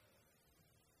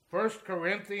1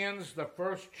 Corinthians, the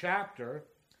first chapter,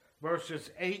 verses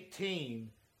 18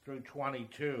 through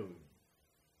 22.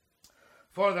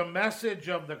 For the message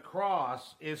of the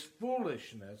cross is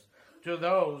foolishness to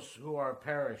those who are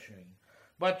perishing,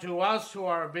 but to us who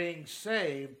are being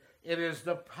saved, it is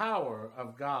the power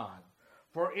of God.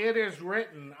 For it is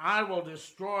written, I will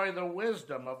destroy the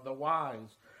wisdom of the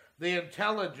wise, the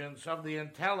intelligence of the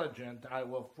intelligent I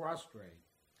will frustrate.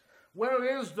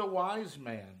 Where is the wise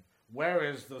man? Where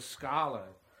is the scholar?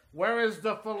 Where is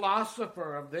the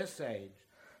philosopher of this age?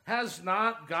 Has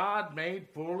not God made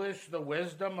foolish the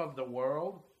wisdom of the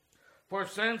world? For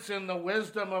since in the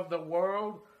wisdom of the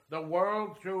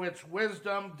world through its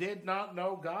wisdom did not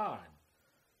know God,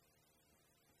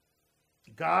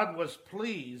 God was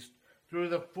pleased through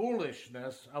the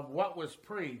foolishness of what was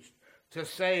preached to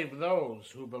save those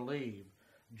who believe.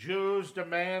 Jews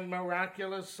demand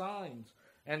miraculous signs,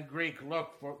 and Greeks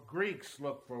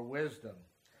look for wisdom.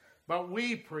 But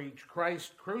we preach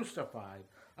Christ crucified,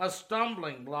 a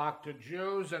stumbling block to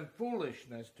Jews and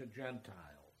foolishness to Gentiles.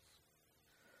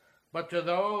 But to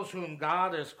those whom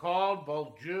God has called,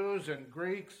 both Jews and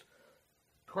Greeks,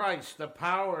 Christ, the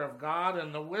power of God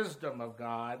and the wisdom of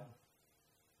God.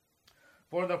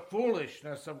 For the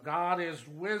foolishness of God is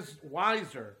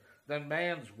wiser than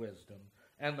man's wisdom,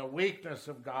 and the weakness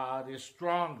of God is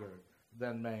stronger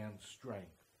than man's strength.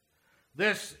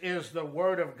 This is the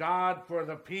word of God for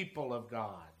the people of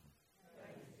God.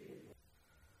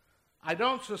 I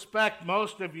don't suspect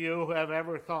most of you have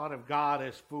ever thought of God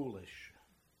as foolish.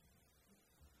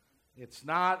 It's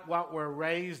not what we're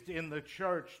raised in the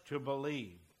church to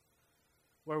believe.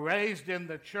 We're raised in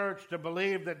the church to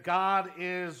believe that God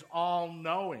is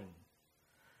all-knowing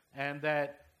and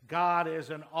that God is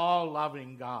an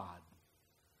all-loving God.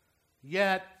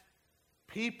 Yet,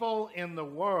 people in the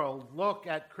world look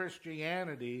at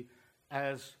Christianity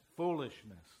as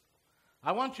foolishness.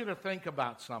 I want you to think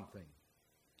about something.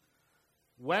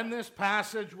 When this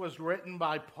passage was written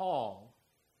by Paul,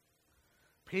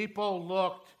 people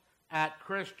looked at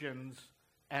Christians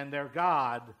and their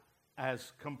God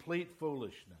as complete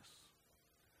foolishness.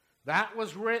 That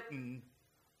was written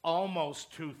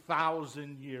almost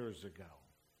 2,000 years ago.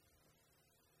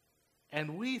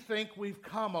 And we think we've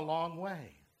come a long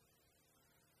way.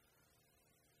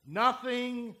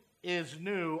 Nothing is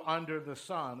new under the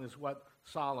sun, is what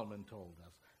Solomon told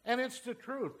us. And it's the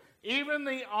truth. Even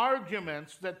the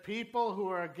arguments that people who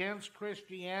are against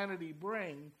Christianity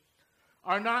bring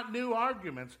are not new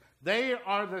arguments. They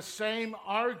are the same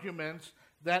arguments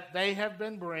that they have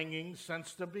been bringing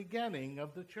since the beginning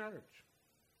of the church.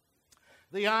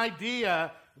 The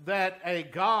idea that a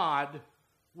God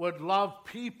would love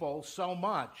people so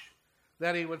much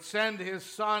that he would send his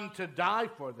son to die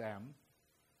for them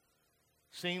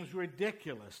seems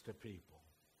ridiculous to people.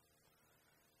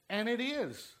 And it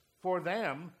is for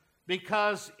them,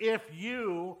 because if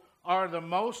you are the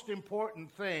most important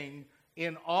thing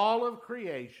in all of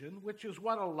creation, which is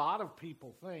what a lot of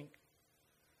people think,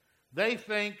 they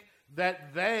think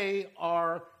that they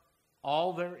are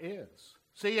all there is.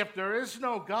 See, if there is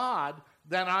no God,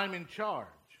 then I'm in charge,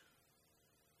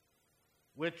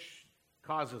 which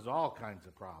causes all kinds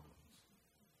of problems.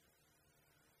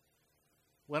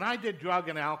 When I did drug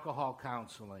and alcohol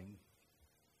counseling,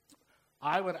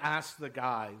 I would ask the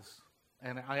guys,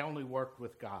 and I only worked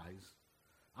with guys,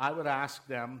 I would ask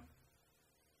them,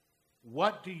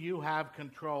 what do you have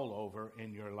control over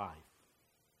in your life?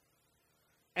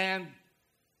 And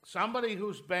somebody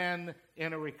who's been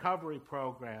in a recovery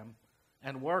program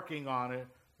and working on it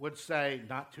would say,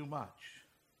 not too much.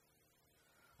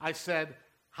 I said,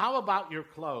 how about your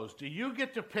clothes? Do you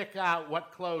get to pick out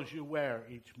what clothes you wear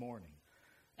each morning?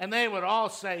 And they would all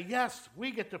say, yes, we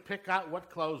get to pick out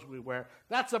what clothes we wear.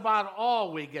 That's about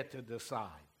all we get to decide.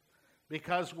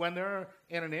 Because when they're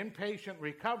in an inpatient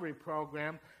recovery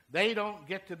program, they don't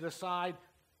get to decide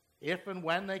if and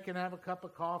when they can have a cup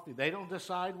of coffee. They don't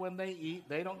decide when they eat.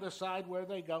 They don't decide where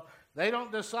they go. They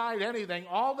don't decide anything.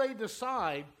 All they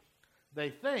decide,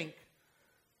 they think,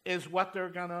 is what they're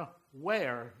going to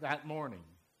wear that morning.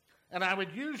 And I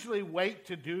would usually wait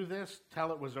to do this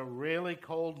till it was a really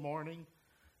cold morning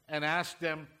and ask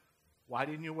them, why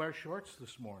didn't you wear shorts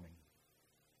this morning?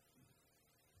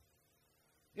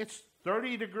 It's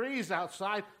 30 degrees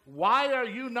outside. Why are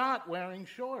you not wearing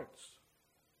shorts?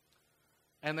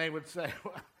 And they would say,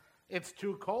 well, it's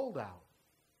too cold out.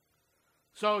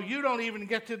 So you don't even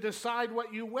get to decide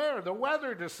what you wear. The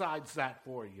weather decides that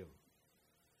for you.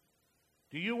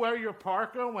 Do you wear your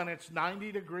parka when it's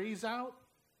 90 degrees out?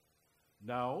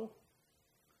 No.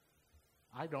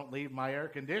 I don't leave my air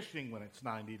conditioning when it's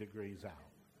 90 degrees out.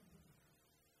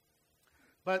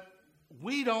 But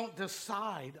we don't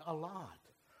decide a lot.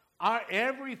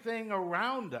 Everything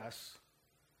around us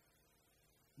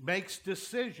makes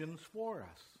decisions for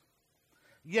us.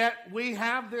 Yet we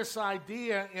have this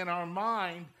idea in our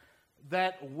mind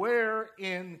that we're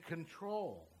in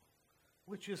control,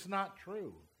 which is not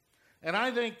true. And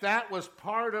I think that was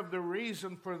part of the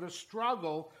reason for the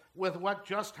struggle with what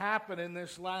just happened in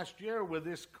this last year with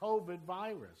this COVID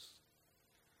virus.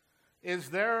 Is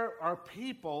there are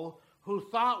people who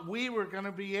thought we were going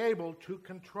to be able to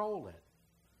control it.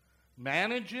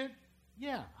 Manage it?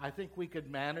 Yeah, I think we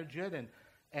could manage it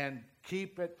and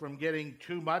keep it from getting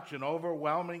too much and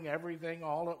overwhelming everything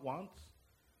all at once.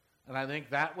 And I think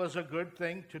that was a good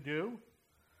thing to do.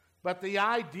 But the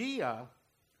idea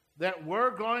that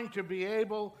we're going to be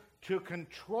able to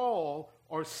control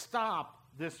or stop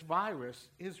this virus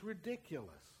is ridiculous.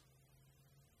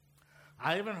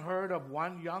 I even heard of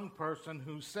one young person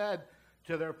who said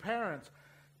to their parents,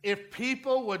 if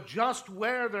people would just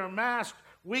wear their mask,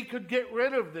 we could get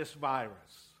rid of this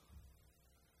virus.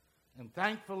 And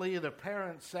thankfully, the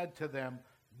parents said to them,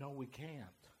 no, we can't.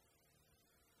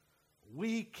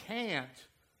 We can't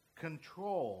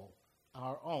control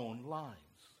our own lives.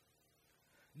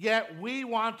 Yet we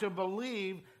want to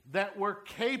believe that we're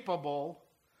capable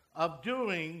of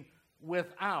doing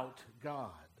without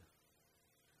God.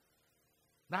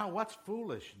 Now, what's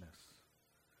foolishness?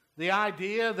 The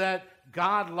idea that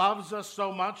God loves us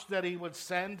so much that he would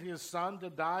send his son to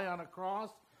die on a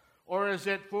cross? Or is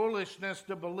it foolishness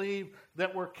to believe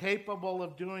that we're capable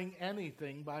of doing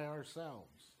anything by ourselves?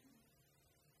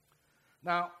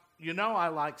 Now, you know I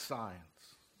like science.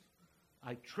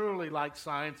 I truly like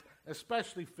science,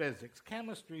 especially physics.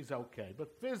 Chemistry's okay,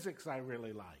 but physics I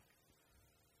really like.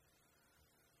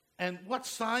 And what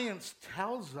science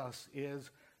tells us is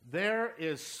there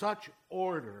is such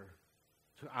order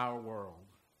to our world.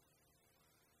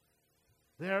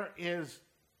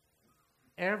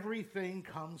 Everything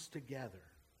comes together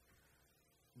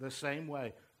the same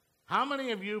way. How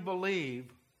many of you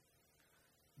believe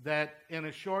that in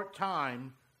a short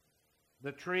time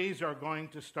the trees are going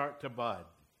to start to bud?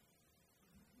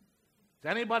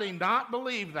 Does anybody not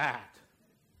believe that?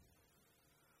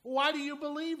 Why do you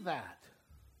believe that?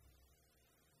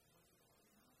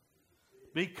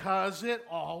 Because it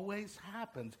always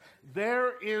happens.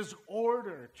 There is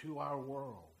order to our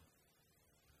world.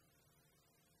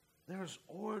 There's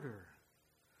order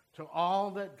to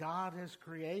all that God has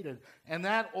created. And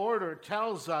that order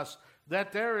tells us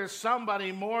that there is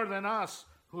somebody more than us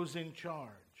who's in charge.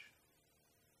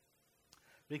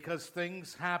 Because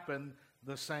things happen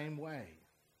the same way.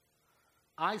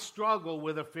 I struggle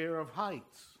with a fear of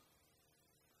heights.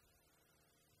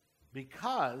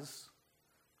 Because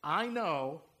I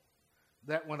know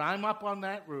that when I'm up on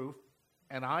that roof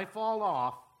and I fall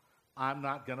off, I'm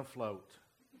not going to float.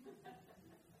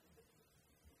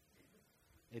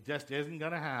 It just isn't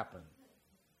going to happen.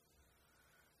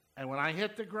 And when I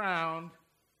hit the ground,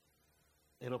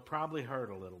 it'll probably hurt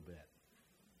a little bit.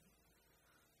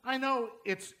 I know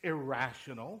it's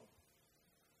irrational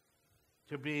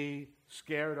to be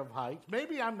scared of heights.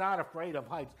 Maybe I'm not afraid of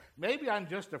heights. Maybe I'm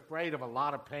just afraid of a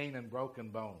lot of pain and broken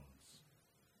bones.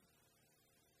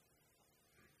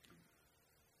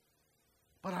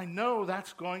 But I know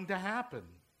that's going to happen.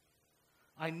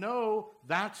 I know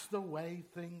that's the way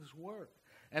things work.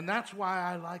 And that's why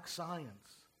I like science.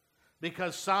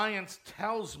 Because science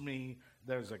tells me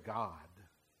there's a God.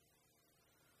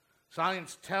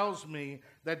 Science tells me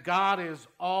that God is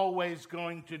always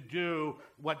going to do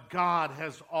what God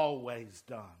has always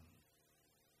done.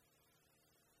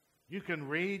 You can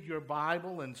read your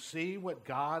Bible and see what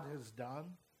God has done.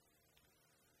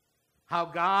 How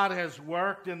God has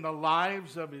worked in the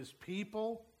lives of his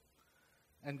people.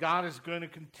 And God is going to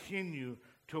continue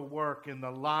to work in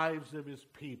the lives of his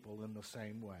people in the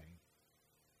same way.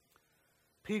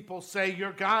 People say,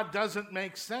 your God doesn't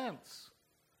make sense.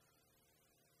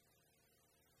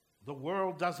 The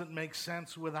world doesn't make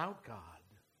sense without God.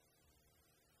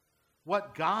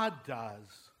 What God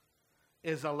does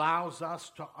is allows us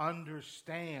to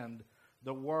understand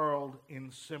the world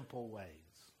in simple ways.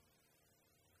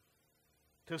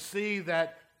 To see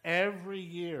that every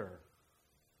year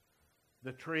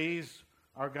the trees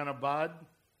are going to bud,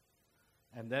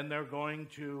 and then they're going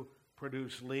to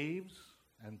produce leaves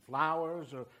and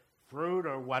flowers or fruit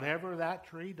or whatever that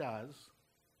tree does.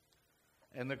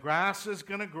 And the grass is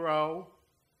going to grow,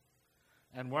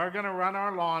 and we're going to run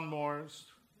our lawnmowers.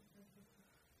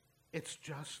 It's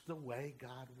just the way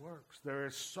God works. There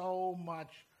is so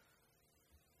much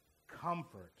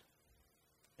comfort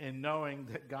in knowing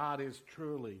that God is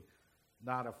truly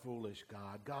not a foolish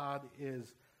God. God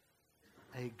is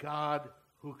a God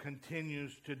who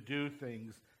continues to do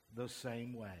things the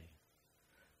same way.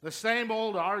 The same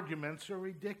old arguments are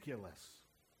ridiculous.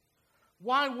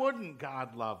 Why wouldn't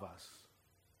God love us?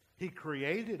 He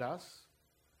created us.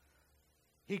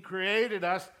 He created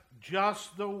us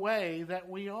just the way that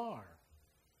we are.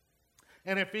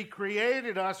 And if He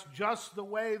created us just the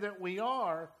way that we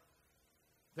are,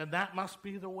 then that must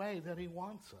be the way that He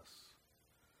wants us.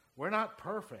 We're not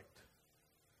perfect.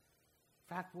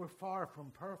 In fact, we're far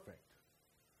from perfect.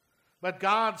 But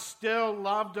God still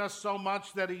loved us so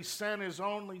much that He sent His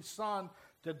only Son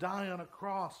to die on a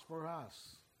cross for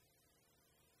us.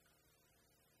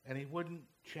 And He wouldn't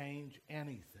change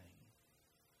anything.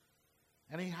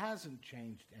 And He hasn't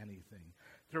changed anything.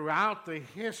 Throughout the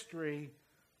history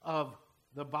of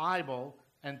the Bible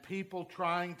and people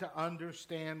trying to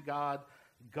understand God,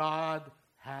 God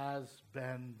has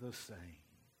been the same.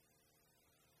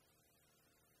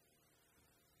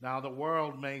 Now the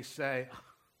world may say,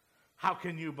 how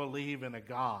can you believe in a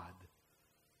God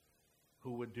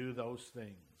who would do those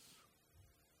things?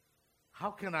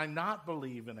 How can I not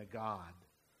believe in a God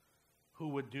who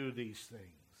would do these things?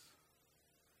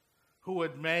 Who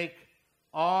would make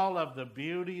all of the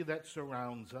beauty that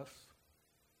surrounds us,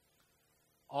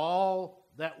 all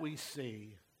that we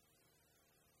see,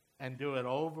 and do it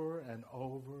over and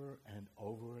over and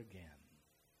over again.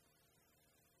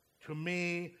 To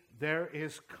me, there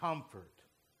is comfort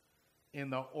in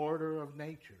the order of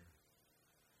nature.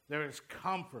 There is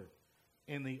comfort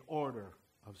in the order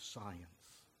of science.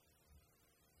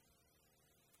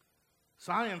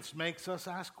 Science makes us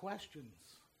ask questions.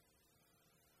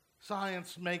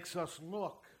 Science makes us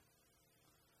look.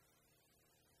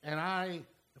 And I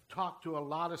have talked to a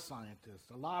lot of scientists,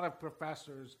 a lot of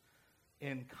professors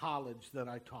in college that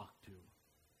I talk to.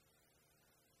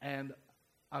 And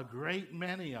a great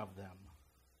many of them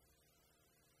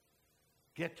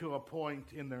get to a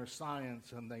point in their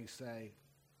science and they say,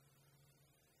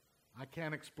 I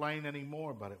can't explain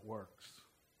anymore, but it works.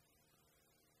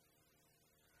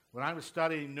 When I was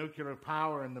studying nuclear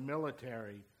power in the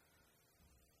military,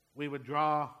 we would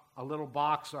draw a little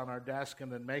box on our desk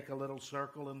and then make a little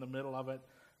circle in the middle of it,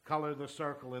 color the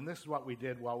circle, and this is what we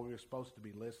did while we were supposed to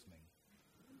be listening.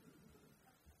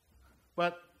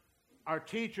 But our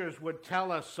teachers would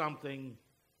tell us something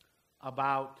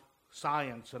about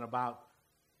science and about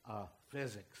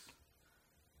physics.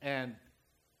 And,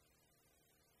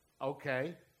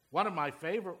 okay, one of my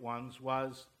favorite ones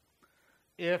was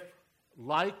if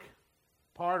like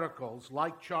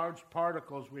charged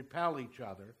particles repel each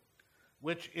other,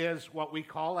 which is what we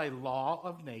call a law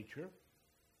of nature.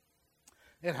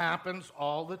 It happens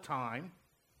all the time.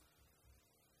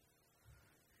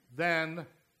 Then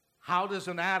how does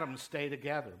an atom stay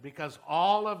together? Because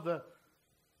all of the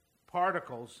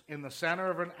particles in the center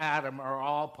of an atom are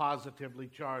all positively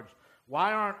charged.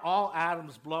 Why aren't all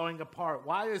atoms blowing apart?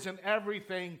 Why isn't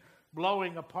everything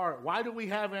blowing apart? Why do we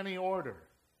have any order?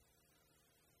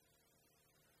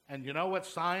 And you know what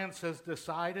science has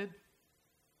decided?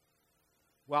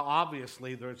 Well,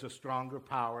 obviously there's a stronger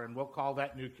power, and we'll call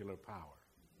that nuclear power.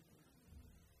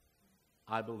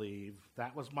 I believe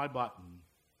that was my button.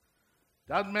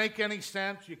 Doesn't make any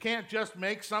sense. You can't just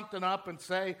make something up and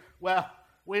say, well,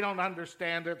 we don't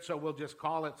understand it, so we'll just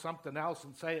call it something else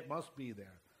and say it must be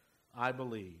there. I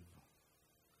believe.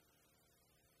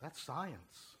 That's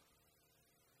science.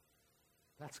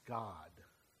 That's God.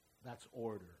 That's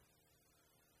order.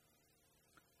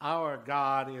 Our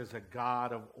God is a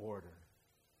God of order.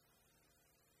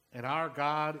 And our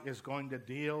God is going to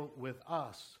deal with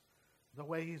us the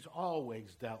way He's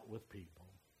always dealt with people.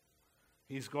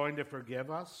 He's going to forgive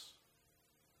us,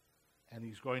 and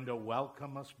He's going to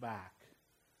welcome us back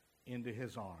into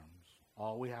His arms.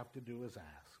 All we have to do is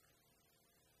ask.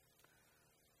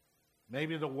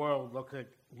 Maybe the world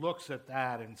looks at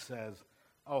that and says,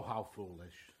 oh, how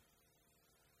foolish.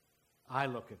 I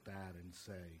look at that and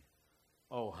say,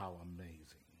 oh, how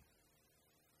amazing.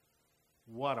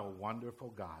 What a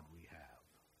wonderful God we have.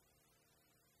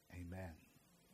 Amen.